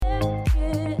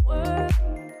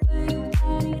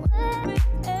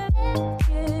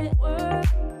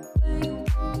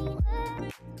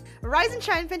Rise and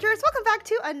shine, Pinchers. Welcome back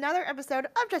to another episode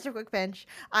of Just a Quick Pinch.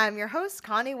 I'm your host,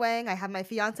 Connie Wang. I have my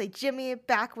fiance, Jimmy,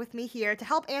 back with me here to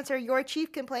help answer your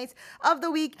chief complaints of the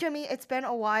week. Jimmy, it's been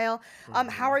a while.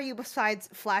 How are you besides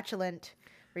flatulent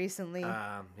recently?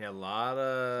 Yeah, a lot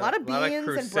of beans and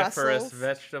cruciferous Brussels.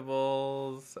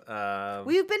 vegetables.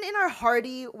 We've been in our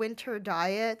hearty winter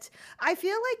diet. I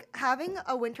feel like having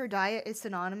a winter diet is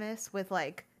synonymous with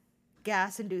like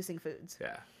gas-inducing foods.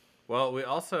 Yeah. Well, we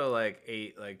also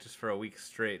ate just for a week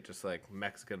straight, just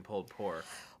Mexican pulled pork.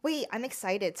 Wait, I'm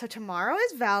excited. So tomorrow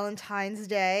is Valentine's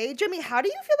Day. Jimmy, how do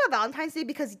you feel about Valentine's Day?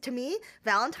 Because to me,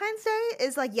 Valentine's Day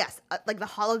is yes, the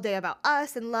holiday about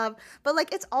us and love. But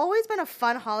it's always been a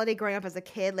fun holiday growing up as a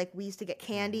kid. We used to get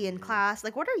candy in class.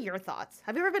 What are your thoughts?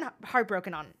 Have you ever been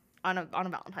heartbroken on a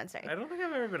Valentine's Day? I don't think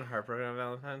I've ever been heartbroken on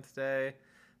Valentine's Day.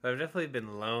 But I've definitely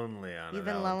been lonely on You've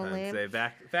a been Valentine's lonely?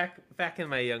 Day. Back in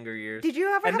my younger years. Did you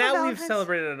ever And have a now Valentine's? we've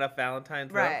celebrated enough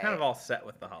Valentine's, but Right. I'm kind of all set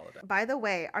with the holiday. By the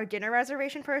way, our dinner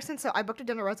reservation person, so I booked a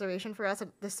dinner reservation for us at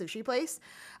the sushi place,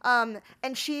 and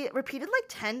she repeated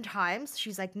 10 times.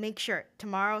 She's like, make sure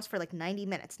tomorrow's for 90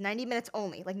 minutes. 90 minutes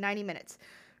only, 90 minutes.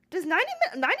 Does 90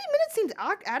 minutes seems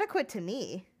adequate to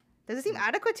me? Does it seem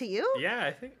adequate to you? Yeah,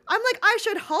 I think. I'm I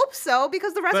should hope so,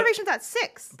 because the reservation's at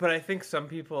 6. But I think some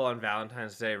people on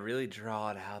Valentine's Day really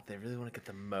draw it out. They really want to get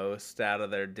the most out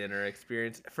of their dinner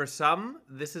experience. For some,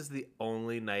 this is the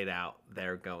only night out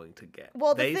they're going to get.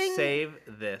 Well, they save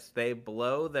this. They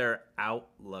blow their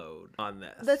outload on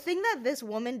this. The thing that this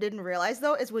woman didn't realize,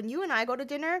 though, is when you and I go to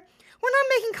dinner, we're not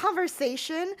making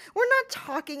conversation. We're not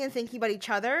talking and thinking about each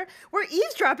other. We're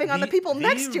eavesdropping on the people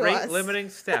next to us. The rate-limiting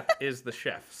step is the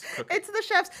chef's cooking. It's the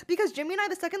chefs, because Jimmy and I,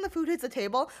 the second the food hits the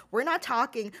table, we're not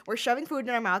talking, we're shoving food in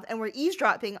our mouth, and we're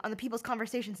eavesdropping on the people's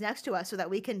conversations next to us so that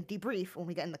we can debrief when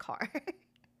we get in the car.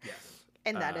 Yes.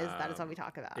 And that is what we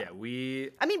talk about. Yeah,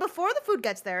 I mean, before the food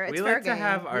gets there, it's fair game. We like to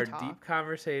have our deep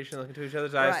conversation, look into each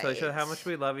other's eyes, tell each other how much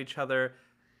we love each other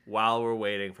while we're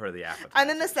waiting for the appetizer. And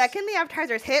then the second the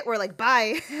appetizers hit, we're like,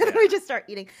 bye. And we just start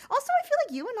eating. Also, I feel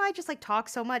like you and I just talk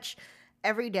so much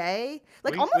every day.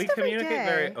 Almost every day. We communicate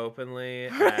very openly,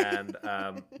 and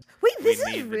wait, this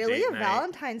is really a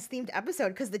Valentine's themed episode,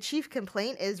 because the chief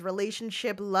complaint is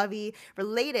relationship, lovey,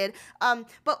 related.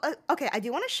 But okay, I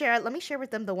do want to share. Let me share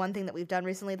with them the one thing that we've done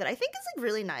recently that I think is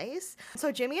really nice.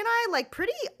 So Jimmy and I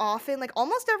pretty often,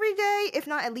 almost every day, if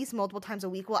not at least multiple times a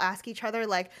week, we'll ask each other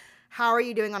how are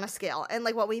you doing on a scale? And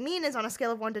what we mean is on a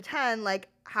scale of 1 to 10,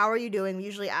 how are you doing? We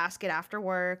usually ask it after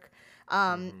work.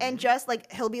 And just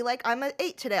he'll be like, I'm an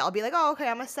 8 today. I'll be like, oh, okay,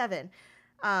 I'm a 7.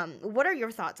 What are your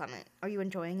thoughts on it? Are you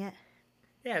enjoying it?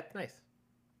 Yeah, it's nice.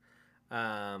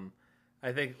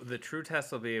 I think the true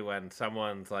test will be when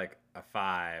someone's a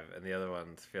 5 and the other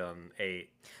one's feeling 8.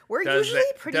 We're usually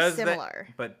pretty similar.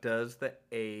 But does the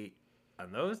 8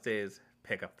 on those days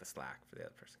pick up the slack for the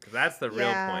other person? Because that's the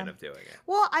real point of doing it.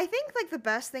 Well, I think the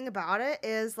best thing about it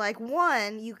is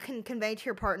one, you can convey to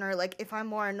your partner if I'm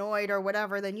more annoyed or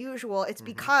whatever than usual, it's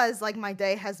because my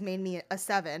day has made me a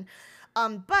 7.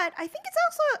 But I think it's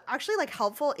also actually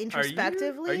helpful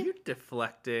introspectively. Are you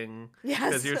deflecting? Yes.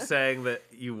 Because you're saying that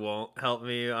you won't help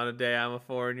me on a day I'm a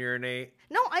 4 and you're an 8?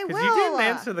 No, I will. Because you didn't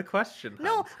answer the question.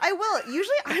 No, I will.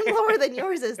 Usually I'm lower than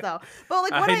yours is, though. But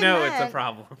what I know meant, it's a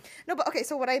problem. No, but okay,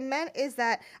 so what I meant is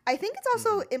that I think it's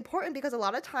also important, because a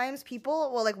lot of times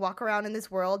people will walk around in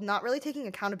this world not really taking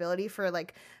accountability for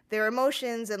their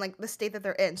emotions and the state that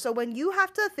they're in. So when you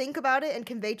have to think about it and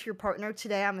convey to your partner,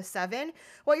 today I'm a 7,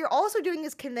 what you're also doing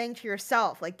is conveying to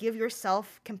yourself, give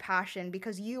yourself compassion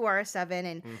because you are a 7,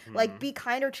 and be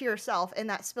kinder to yourself, and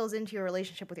that spills into your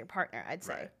relationship with your partner, I'd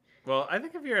say. Right. Well, I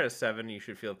think if you're at a 7, you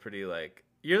should feel pretty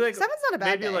you're 7's not a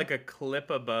bad maybe day. A clip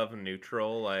above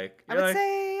neutral. I would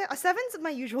say a 7's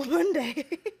my usual Monday.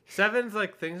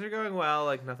 7's things are going well,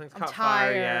 nothing's caught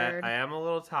fire yet. I am a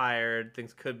little tired.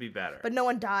 Things could be better. But no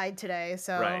one died today,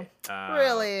 so right.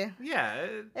 Really. Yeah.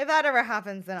 If that ever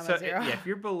happens, then I'm a 0. If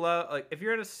you're below, if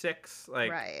you're at a 6,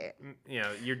 right.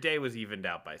 Your day was evened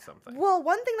out by something. Well,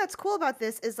 one thing that's cool about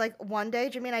this is one day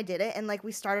Jimmy and I did it, and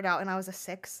we started out and I was a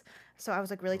 6. So I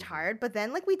was really tired, but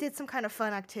then we did some kind of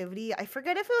fun activity. I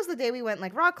forget if it was the day we went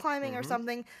rock climbing or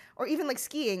something, or even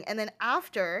skiing. And then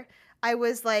after, I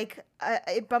was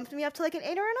it bumped me up to an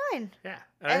 8 or a 9. Yeah,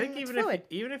 and I think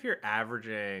even if you're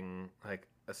averaging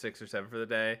a 6 or 7 for the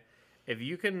day, if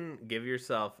you can give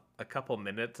yourself a couple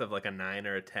minutes of a 9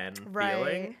 or a 10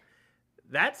 feeling,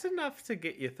 that's enough to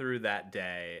get you through that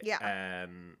day. Yeah.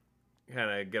 And kind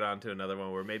of get on to another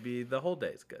one where maybe the whole day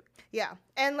is good. Yeah.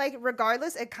 And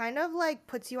regardless, it kind of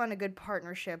puts you on a good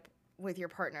partnership with your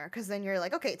partner, because then you're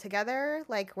okay, together,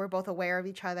 we're both aware of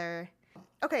each other.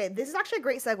 Okay, this is actually a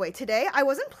great segue. Today, I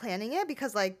wasn't planning it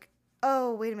because, like,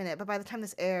 oh, wait a minute, but by the time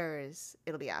this airs,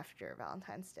 it'll be after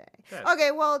Valentine's Day. Good.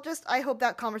 Okay, well, just, I hope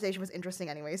that conversation was interesting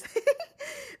anyways.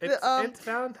 It's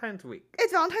Valentine's week.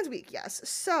 It's Valentine's week, yes.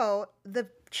 So, the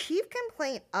chief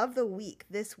complaint of the week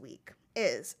this week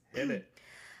is... Hit it.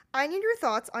 I need your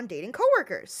thoughts on dating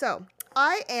coworkers. So,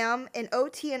 I am an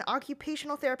OT and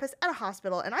occupational therapist at a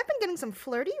hospital, and I've been getting some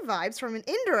flirty vibes from an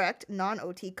indirect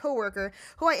non-OT coworker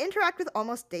who I interact with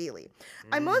almost daily.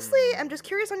 I mostly am just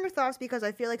curious on your thoughts because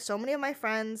I feel like so many of my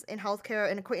friends in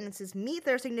healthcare and acquaintances meet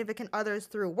their significant others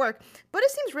through work, but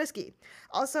it seems risky.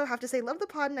 Also, have to say, love the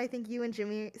pod, and I think you and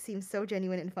Jimmy seem so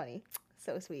genuine and funny.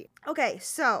 So sweet. Okay,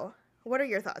 so what are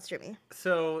your thoughts, Jimmy?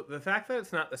 So the fact that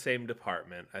it's not the same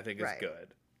department, I think, is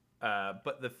good.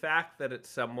 But the fact that it's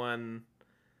someone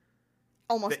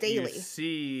almost that daily you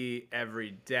see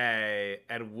every day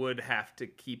and would have to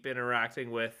keep interacting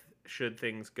with should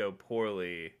things go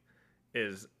poorly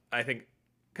is, I think,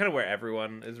 kind of where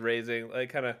everyone is raising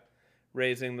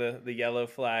the yellow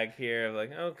flag here of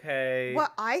like, okay.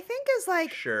 What I think is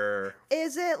like, sure.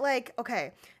 Is it like,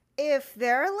 okay, if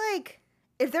they're like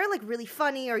really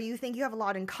funny or you think you have a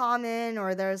lot in common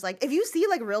or there's like, if you see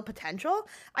like real potential,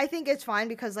 I think it's fine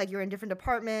because like you're in different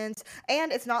departments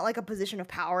and it's not like a position of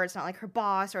power. It's not like her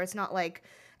boss or it's not like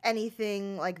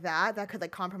anything like that could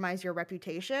like compromise your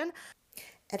reputation.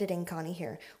 Editing Connie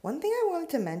here. One thing I wanted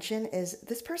to mention is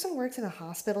this person works in a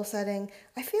hospital setting.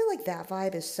 I feel like that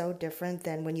vibe is so different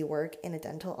than when you work in a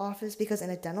dental office because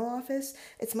in a dental office,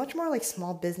 it's much more like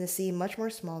small businessy, much more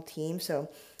small team.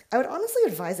 So I would honestly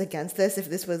advise against this if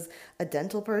this was a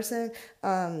dental person.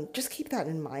 Just keep that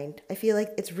in mind. I feel like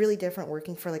it's really different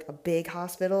working for like a big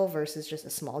hospital versus just a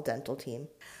small dental team.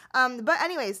 But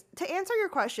anyways, to answer your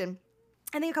question,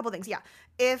 I think a couple things. Yeah,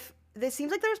 if this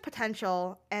seems like there's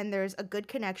potential and there's a good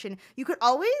connection, you could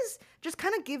always just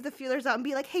kind of give the feelers out and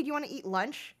be like, hey, do you want to eat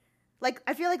lunch? Like,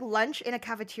 I feel like lunch in a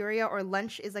cafeteria or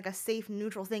lunch is like a safe,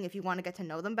 neutral thing if you want to get to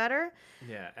know them better.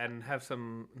 Yeah, and have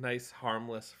some nice,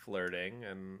 harmless flirting,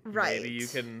 and maybe you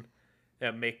can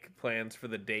make plans for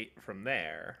the date from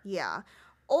there. Yeah.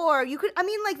 Or you could, I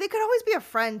mean, like, they could always be a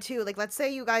friend, too. Like, let's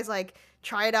say you guys, like,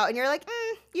 try it out and you're like,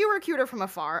 you were cuter from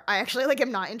afar. I actually, like,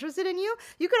 am not interested in you.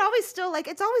 You could always still, like,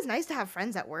 it's always nice to have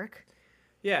friends at work.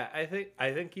 Yeah, I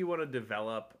think you want to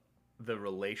develop the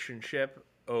relationship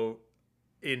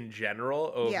in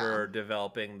general over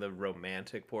developing the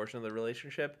romantic portion of the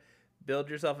relationship. Build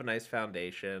yourself a nice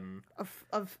foundation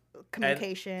of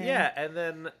communication. And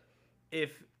then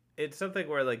if it's something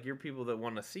where like you're people that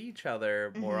want to see each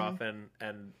other more often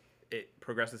and it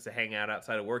progresses to hang out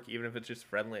outside of work, even if it's just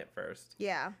friendly at first.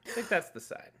 Yeah. I think that's the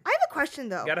sign. I have a question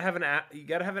though. You gotta have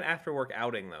an after work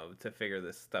outing though to figure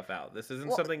this stuff out. This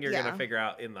isn't something you're gonna figure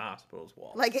out in the hospital's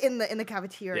walls. Like in the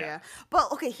cafeteria. Yeah.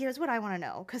 But okay, here's what I want to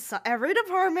know, because every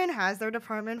department has their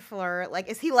department flirt. Like,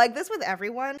 is he like this with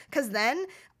everyone? Because then,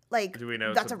 like,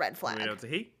 that's a red flag. Do we know it's a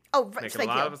he? Oh, making a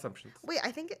lot of assumptions. Wait,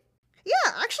 I think.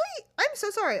 Yeah, actually, I'm so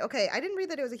sorry. Okay, I didn't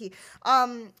read that it was a he.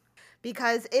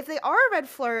 Because if they are a red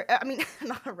flirt, I mean,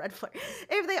 not a red flirt.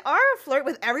 If they are a flirt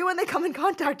with everyone they come in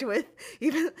contact with,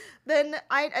 then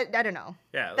I don't know.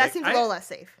 Yeah, that seems a little less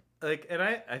safe. Like, and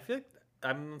I feel like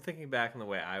I'm thinking back on the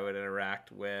way I would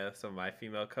interact with some of my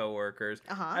female coworkers.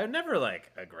 I would never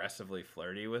like aggressively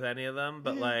flirty with any of them,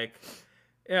 but like.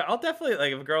 Yeah, I'll definitely,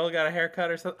 like, if a girl got a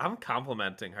haircut or something, I'm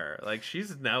complimenting her. Like,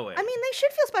 she's knowing. I mean, they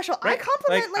should feel special. Right? I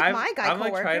compliment, like my guy coworkers.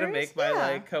 I'm, like, trying to make my,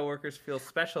 like, coworkers feel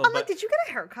special. I'm like, did you get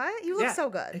a haircut? You look so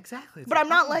good. Exactly. But I'm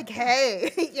not like,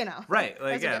 hey, you know. Right.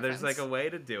 Like, there's, like, a way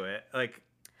to do it. Like,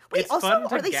 wait, also,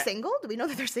 are they single? Do we know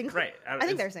that they're single? Right. I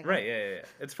think they're single. Right, yeah.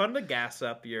 It's fun to gas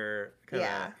up your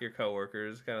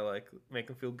coworkers, kind of, like, make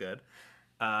them feel good.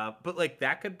 But, like,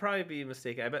 that could probably be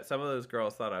mistaken. I bet some of those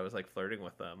girls thought I was, like, flirting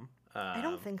with them. I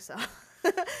don't think so.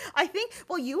 I think,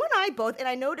 well, you and I both, and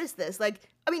I noticed this, like,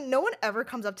 I mean, no one ever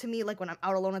comes up to me, like, when I'm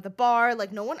out alone at the bar,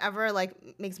 like, no one ever,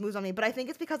 like, makes moves on me, but I think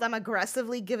it's because I'm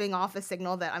aggressively giving off a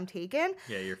signal that I'm taken.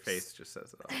 Yeah, your face just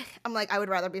says it all. I'm like, I would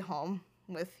rather be home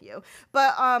with you.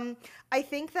 But, I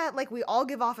think that, like, we all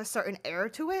give off a certain air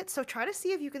to it, so try to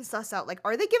see if you can suss out, like,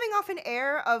 are they giving off an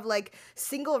air of, like,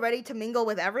 single, ready to mingle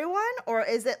with everyone, or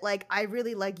is it, like, I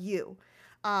really like you?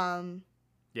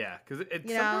 Yeah, because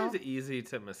it's sometimes easy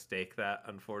to mistake that,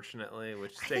 unfortunately,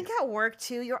 which I think at work,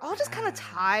 too, you're all just kind of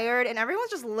tired, and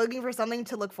everyone's just looking for something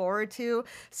to look forward to.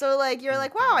 So, like, you're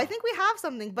like, wow, I think we have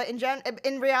something. But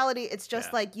in reality, it's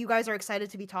just, like, you guys are excited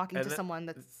to be talking to someone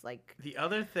that's, like... The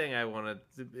other thing I wanted,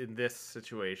 in this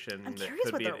situation, I'm that curious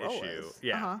could what be their an role issue. is.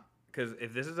 Yeah. because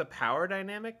if this is a power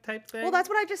dynamic type thing. Well, that's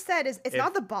what I just said. It's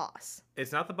not the boss.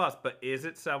 It's not the boss, but is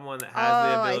it someone that has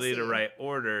the ability to write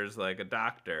orders like a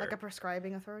doctor? Like a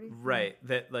prescribing authority? Right.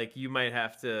 That like you might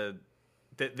have to,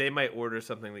 that they might order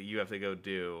something that you have to go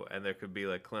do, and there could be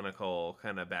like clinical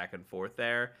kind of back and forth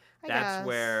there. That's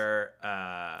where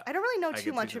I don't really know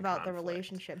too much about the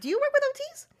relationship. Do you work with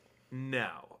OTs?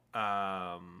 No.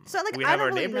 So like we have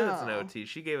our neighbor that's an OT.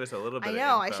 She gave us a little bit of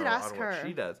info I should ask on her. what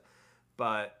she does.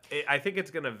 But I think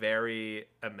it's going to vary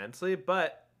immensely.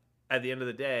 But at the end of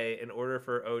the day, in order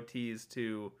for OTs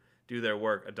to do their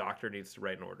work, a doctor needs to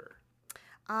write an order.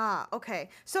 Ah, okay.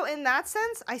 So in that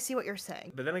sense, I see what you're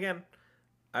saying. But then again,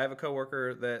 I have a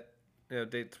coworker that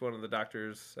dates one of the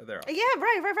doctors at their office. Yeah,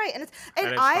 right.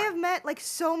 And I have met like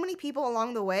so many people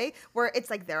along the way where it's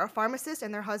like they're a pharmacist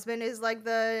and their husband is like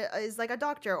a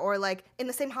doctor, or like in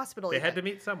the same hospital. They had to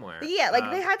meet somewhere. Yeah, like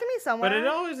they had to meet somewhere. But it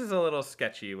always is a little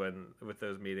sketchy with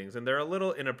those meetings, and they're a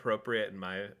little inappropriate in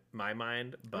my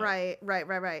mind. But.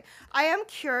 Right. I am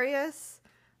curious,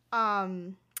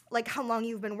 like how long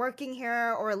you've been working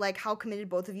here, or like how committed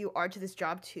both of you are to this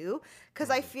job too, because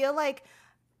I feel like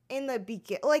in the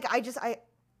beginning, like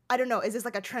I don't know, is this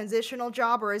like a transitional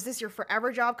job, or is this your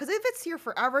forever job? Because if it's your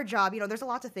forever job, there's a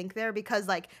lot to think there, because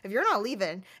like if you're not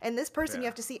leaving and this person you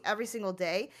have to see every single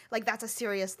day, like that's a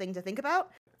serious thing to think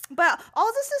about. But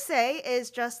all this to say is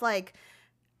just like,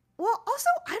 well, also,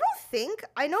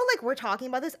 I know like we're talking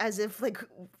about this as if like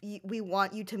we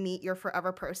want you to meet your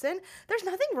forever person. There's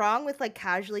nothing wrong with like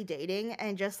casually dating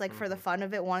and just like for the fun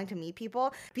of it, wanting to meet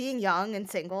people, being young and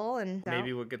single. And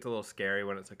maybe what gets a little scary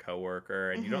when it's a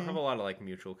coworker and you don't have a lot of like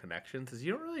mutual connections is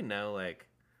you don't really know, like,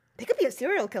 they could be a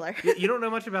serial killer. You don't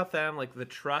know much about them. Like the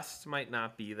trust might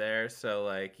not be there. So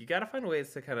like you got to find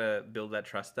ways to kind of build that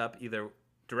trust up, either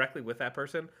directly with that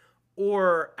person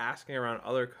or asking around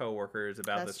other coworkers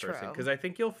about this person, because I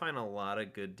think you'll find a lot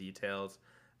of good details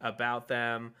about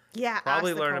them. Yeah,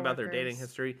 probably learn about their dating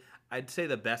history. I'd say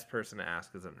the best person to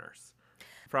ask is a nurse.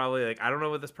 Probably like, I don't know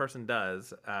what this person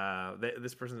does.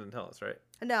 This person didn't tell us, right?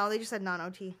 No, they just said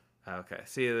non-OT. Okay,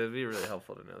 see, it'd be really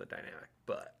helpful to know the dynamic,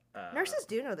 but nurses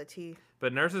do know the tea.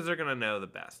 But nurses are gonna know the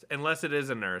best, unless it is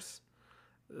a nurse.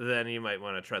 Then you might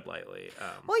want to tread lightly.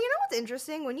 Well, you know what's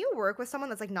interesting? When you work with someone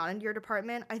that's like not in your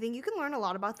department, I think you can learn a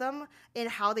lot about them in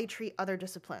how they treat other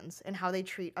disciplines and how they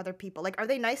treat other people. Like, are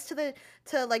they nice to the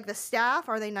staff?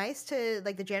 Are they nice to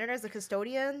like the janitors, the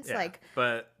custodians? Yeah, like,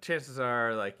 but chances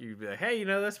are, like, you'd be like, hey,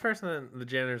 this person, and the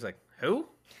janitor's like, who?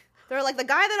 They're like the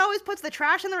guy that always puts the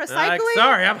trash in the recycling. Like,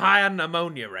 sorry, I'm high on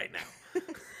ammonia right now.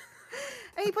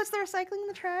 And he puts the recycling in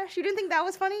the trash. You didn't think that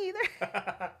was funny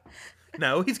either?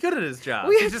 No, he's good at his job.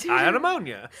 He's just high on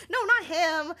ammonia. No, not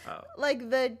him. Oh. Like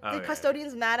the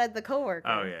custodian's mad at the coworker.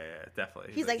 Oh yeah,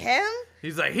 definitely. He's like him?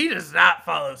 He's like, he does not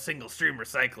follow single stream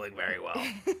recycling very well.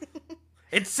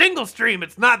 It's single stream.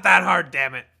 It's not that hard,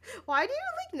 damn it. Why do you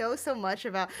like know so much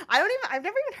about? I've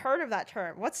never even heard of that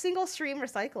term. What's single stream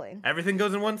recycling? Everything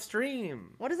goes in one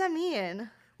stream. What does that mean?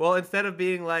 Well, instead of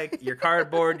being like your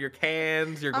cardboard, your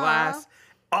cans, your glass,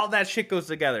 all that shit goes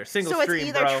together. Single stream, So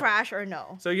it's either trash or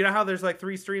no. So you know how there's like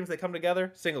 3 streams that come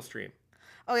together? Single stream.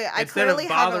 Oh yeah, I clearly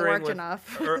haven't worked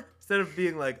enough. Or instead of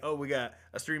being like, oh, we got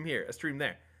a stream here, a stream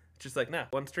there. It's just like, nah,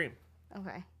 one stream.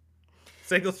 Okay.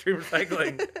 Single stream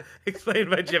recycling. Explained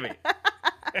by Jimmy.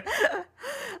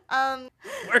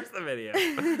 Where's the video?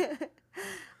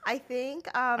 I think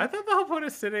I thought the whole point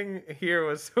of sitting here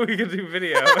was so we could do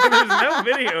video. And there's no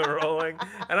video rolling,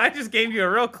 and I just gave you a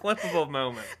real clippable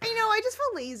moment. I just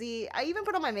felt lazy. I even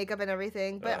put on my makeup and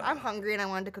everything, but I'm hungry and I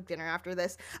wanted to cook dinner after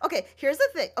this. Okay, here's the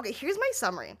thing. Okay, here's my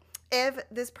summary. If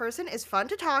this person is fun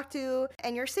to talk to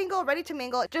and you're single, ready to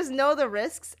mingle, just know the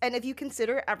risks. And if you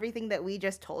consider everything that we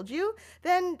just told you,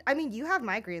 then, you have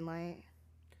my green light.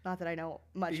 Not that I know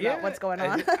much about what's going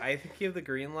on. I think you have the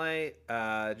green light.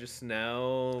 Just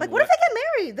know. Like, what if they get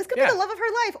married? This could be the love of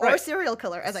her life. Or a serial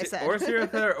killer, as I said. Or a serial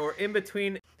killer, or in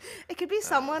between. It could be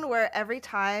someone where every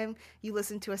time you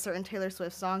listen to a certain Taylor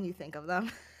Swift song, you think of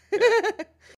them. Yeah.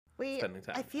 Wait,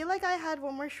 I feel like I had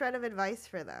one more shred of advice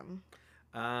for them.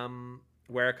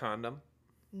 Wear a condom.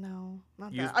 No,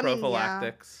 not Use that.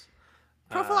 prophylactics.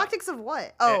 Prophylactics of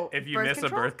what? Oh, if you miss a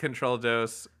birth control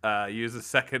dose, use a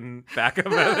second backup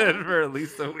method for at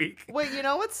least a week. Wait, you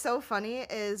know what's so funny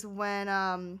is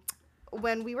when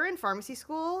we were in pharmacy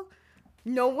school,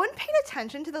 No one paid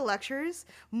attention to the lectures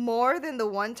more than the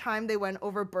one time they went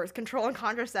over birth control and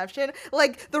contraception.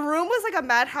 Like, the room was like a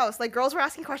madhouse. Like, girls were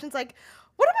asking questions like,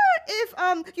 what about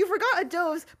if you forgot a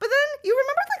dose, but then you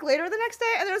remembered like later the next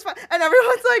day and it was fine, and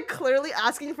everyone's like clearly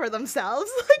asking for themselves.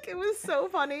 Like, it was so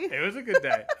funny. It was a good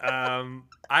day.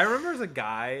 I remember as a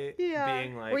guy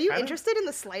being like, were you interested in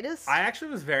the slightest? I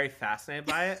actually was very fascinated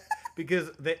by it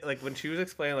because they, like, when she was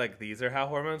explaining like, these are how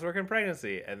hormones work in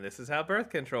pregnancy and this is how birth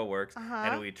control works,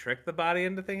 and we trick the body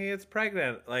into thinking it's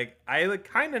pregnant. Like, I like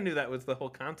kind of knew that was the whole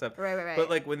concept. Right. But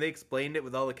like when they explained it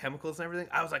with all the chemicals and everything,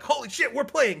 I was like, holy shit, we're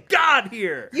playing God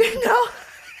here. You know.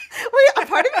 Wait, a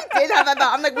part of me did have that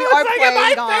thought. I'm like, we are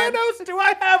playing God. Thanos? Do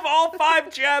I have all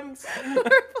 5 gems? We're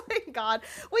playing God.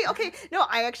 Wait, okay. No,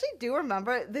 I actually do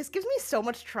remember. This gives me so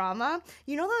much trauma.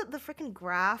 You know the freaking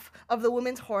graph of the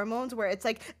women's hormones where it's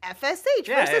like FSH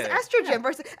versus estrogen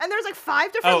versus, and there's like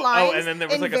 5 different lines. Oh, and then there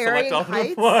was like a select all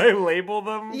to apply, label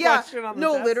them question on the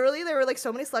test. Literally, there were like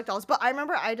so many select alls. But I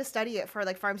remember I had to study it for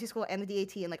like pharmacy school and the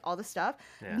DAT and like all this stuff.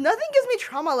 Yeah. Nothing gives me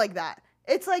trauma like that.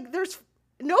 It's like there's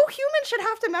no human should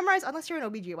have to memorize unless you're an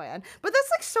OBGYN. But that's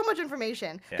like so much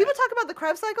information. Yeah. People talk about the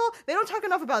Krebs cycle. They don't talk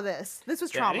enough about this. This was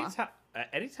trauma.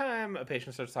 Anytime a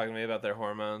patient starts talking to me about their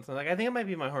hormones, I'm like, I think it might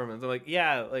be my hormones. I'm like,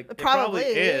 yeah, like it probably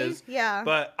is. Yeah.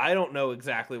 But I don't know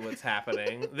exactly what's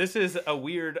happening. This is a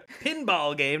weird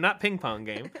pinball game, not ping pong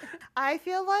game. I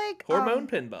feel like hormone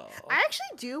pinball. I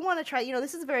actually do want to try. You know,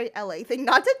 this is a very LA thing.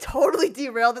 Not to totally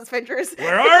derail this venture.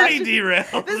 We're already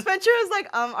derailed. This venture is like,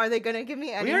 are they gonna give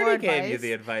me any more advice? We already gave you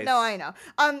the advice. No, I know.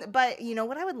 But you know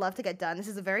what I would love to get done? This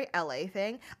is a very LA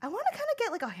thing. I want to kind of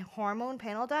get like a hormone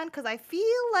panel done because I feel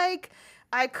like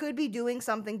I could be doing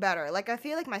something better. Like, I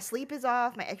feel like my sleep is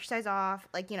off, my exercise off.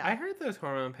 Like, you know. I heard those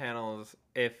hormone panels,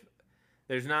 if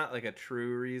there's not like a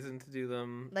true reason to do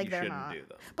them, like, you shouldn't do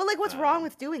them. But like, what's wrong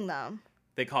with doing them?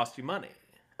 They cost you money.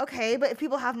 Okay, but if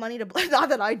people have money to blow, not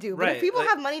that I do, but if people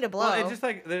have money to blow. Well, it's just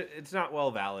like, it's not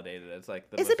well validated. It's like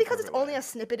is it because it's only a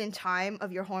snippet in time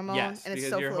of your hormones? Yes, and it's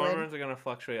because so your fluid? hormones are going to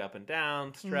fluctuate up and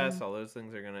down, stress, all those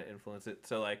things are going to influence it.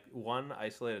 So like one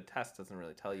isolated test doesn't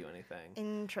really tell you anything.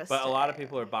 Interesting. But a lot of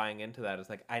people are buying into that. It's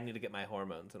like, I need to get my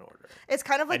hormones in order. It's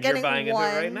kind of like and getting you're buying one.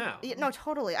 Into it right now. No,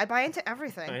 totally. I buy into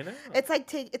everything. I know. It's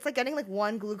like getting like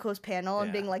one glucose panel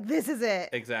and being like, this is it.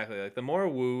 Exactly. Like the more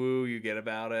woo-woo you get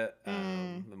about it,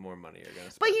 the more money you're going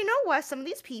to spend. But you know what? Some of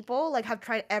these people like have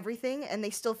tried everything and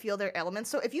they still feel their elements.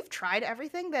 So if you've tried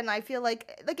everything, then I feel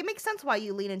like it makes sense why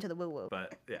you lean into the woo-woo.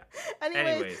 But yeah.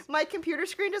 Anyways, my computer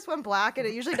screen just went black, and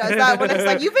it usually does that when it's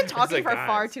like you've been talking for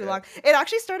far too long. It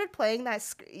actually started playing that.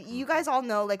 You guys all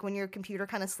know like when your computer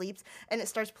kind of sleeps and it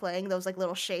starts playing those like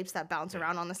little shapes that bounce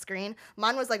around on the screen.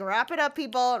 Mine was like, wrap it up,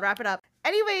 people, wrap it up.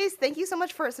 Anyways, thank you so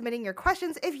much for submitting your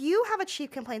questions. If you have a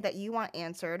chief complaint that you want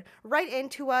answered, write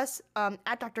into us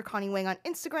at Dr. Connie Wang on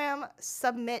Instagram.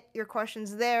 Submit your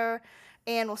questions there.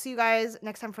 And we'll see you guys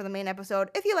next time for the main episode.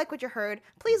 If you like what you heard,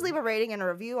 please leave a rating and a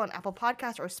review on Apple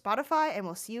Podcasts or Spotify. And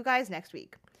we'll see you guys next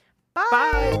week.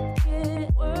 Bye.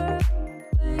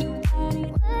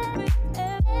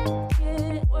 Bye.